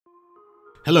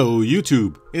Hello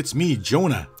YouTube, it's me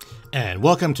Jonah, and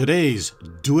welcome to today's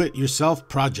do-it-yourself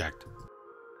project.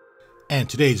 And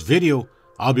today's video,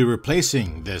 I'll be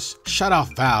replacing this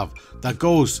shut-off valve that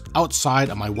goes outside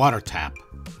of my water tap.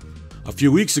 A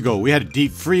few weeks ago we had a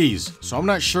deep freeze, so I'm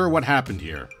not sure what happened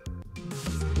here.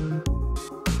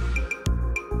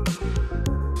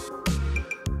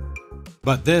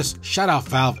 But this shut-off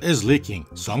valve is leaking,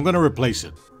 so I'm going to replace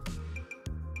it.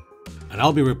 And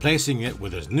I'll be replacing it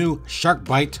with this new shark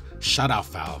bite shut-off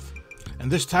valve. And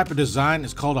this type of design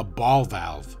is called a ball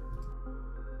valve,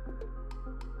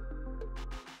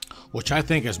 which I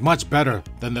think is much better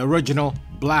than the original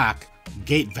black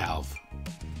gate valve.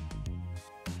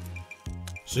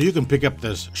 So you can pick up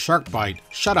this shark bite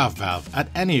shut-off valve at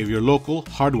any of your local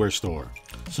hardware store.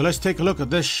 So let's take a look at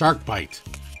this shark bite.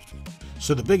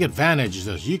 So the big advantage is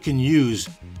that you can use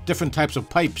different types of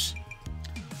pipes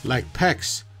like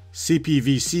PEX,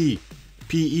 CPVC,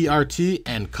 PERT,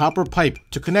 and copper pipe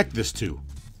to connect this to.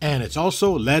 And it's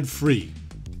also lead free.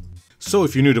 So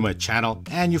if you're new to my channel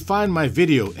and you find my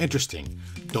video interesting,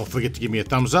 don't forget to give me a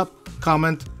thumbs up,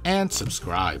 comment, and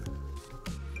subscribe.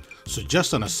 So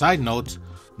just on a side note,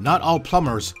 not all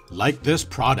plumbers like this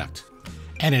product,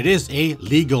 and it is a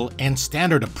legal and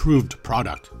standard approved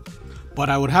product. But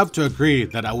I would have to agree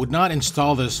that I would not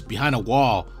install this behind a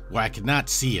wall where I could not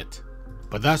see it.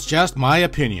 But that's just my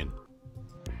opinion.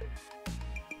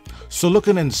 So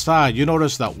looking inside, you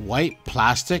notice that white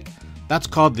plastic, that's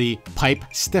called the pipe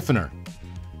stiffener.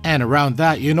 And around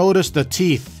that you notice the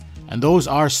teeth, and those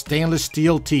are stainless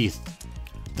steel teeth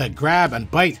that grab and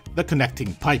bite the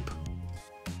connecting pipe.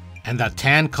 And that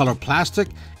tan color plastic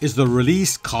is the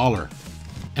release collar.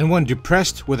 And when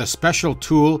depressed with a special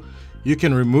tool, you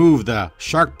can remove the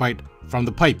shark bite from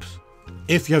the pipes,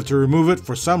 if you have to remove it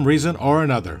for some reason or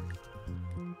another.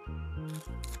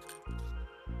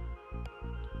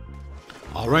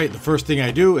 Alright, the first thing I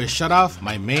do is shut off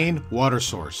my main water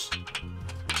source.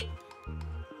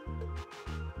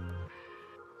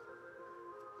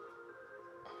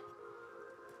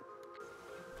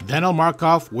 Then I'll mark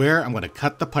off where I'm going to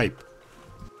cut the pipe.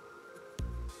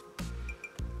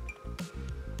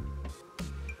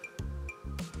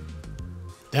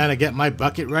 Then I get my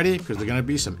bucket ready because there's going to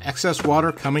be some excess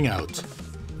water coming out.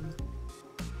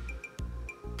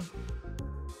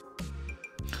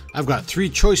 I've got three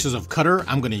choices of cutter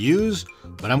I'm going to use,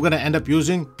 but I'm going to end up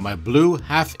using my blue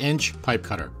 1/2 inch pipe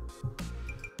cutter.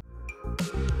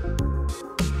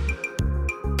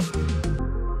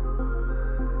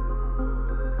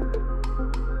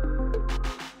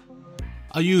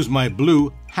 I'll use my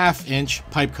blue 1/2 inch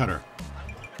pipe cutter.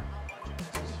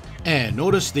 And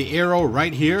notice the arrow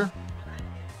right here.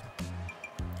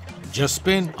 Just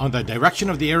spin on the direction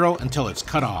of the arrow until it's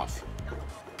cut off.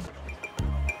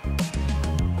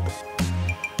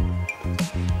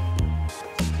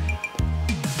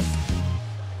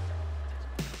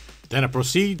 Then I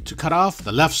proceed to cut off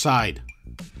the left side.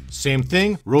 Same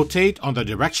thing, rotate on the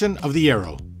direction of the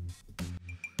arrow.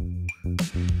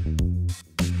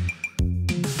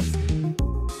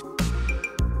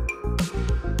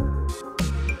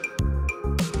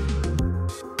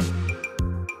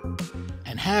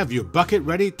 And have your bucket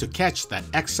ready to catch that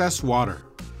excess water.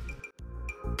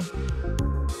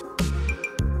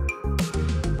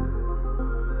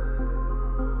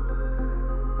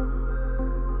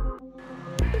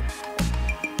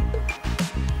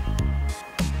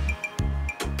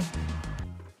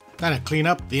 Then I clean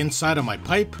up the inside of my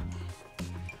pipe.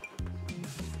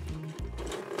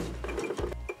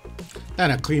 Then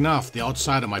I clean off the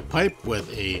outside of my pipe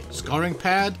with a scouring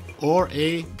pad or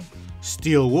a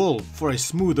steel wool for a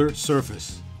smoother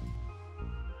surface.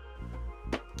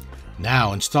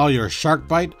 Now install your shark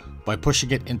bite by pushing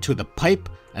it into the pipe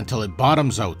until it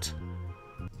bottoms out.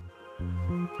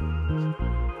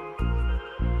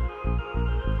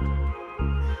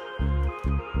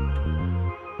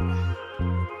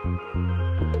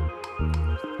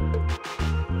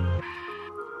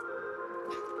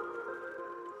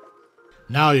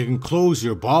 Now you can close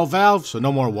your ball valve so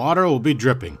no more water will be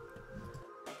dripping.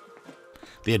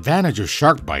 The advantage of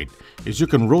shark bite is you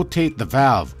can rotate the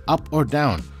valve up or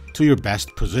down to your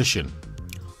best position,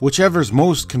 whichever is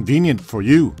most convenient for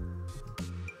you.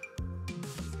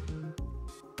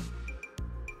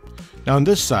 Now on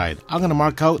this side, I'm going to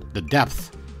mark out the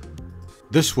depth.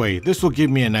 This way, this will give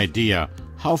me an idea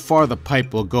how far the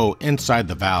pipe will go inside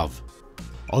the valve.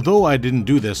 Although I didn't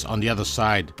do this on the other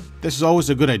side, this is always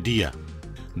a good idea.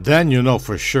 Then you'll know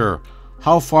for sure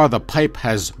how far the pipe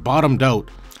has bottomed out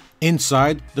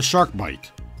inside the shark bite.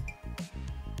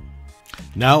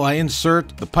 Now I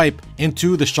insert the pipe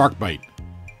into the shark bite.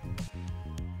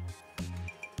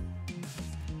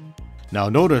 Now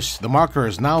notice the marker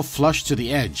is now flush to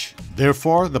the edge.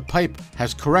 Therefore, the pipe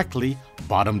has correctly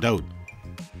bottomed out.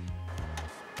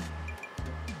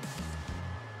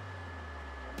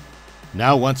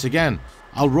 Now once again,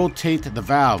 I'll rotate the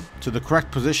valve to the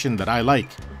correct position that I like.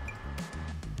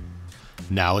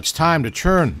 Now it's time to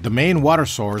turn the main water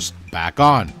source back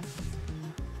on.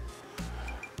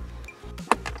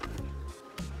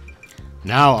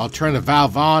 Now I'll turn the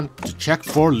valve on to check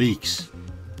for leaks.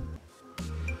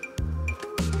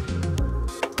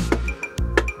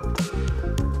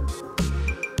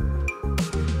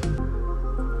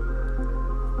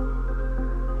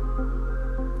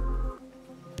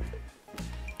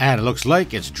 And it looks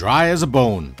like it's dry as a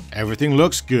bone. Everything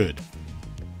looks good.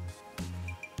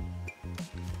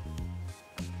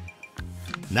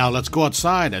 Now let's go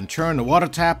outside and turn the water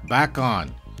tap back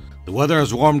on. The weather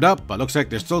has warmed up, but looks like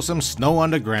there's still some snow on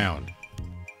the ground.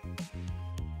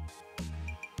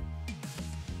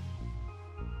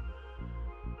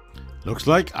 Looks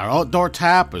like our outdoor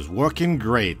tap is working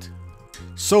great.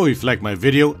 So if you liked my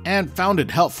video and found it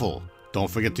helpful,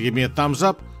 don't forget to give me a thumbs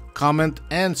up, comment,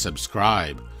 and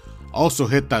subscribe. Also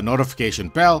hit that notification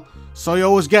bell so you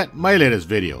always get my latest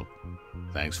video.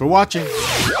 Thanks for watching.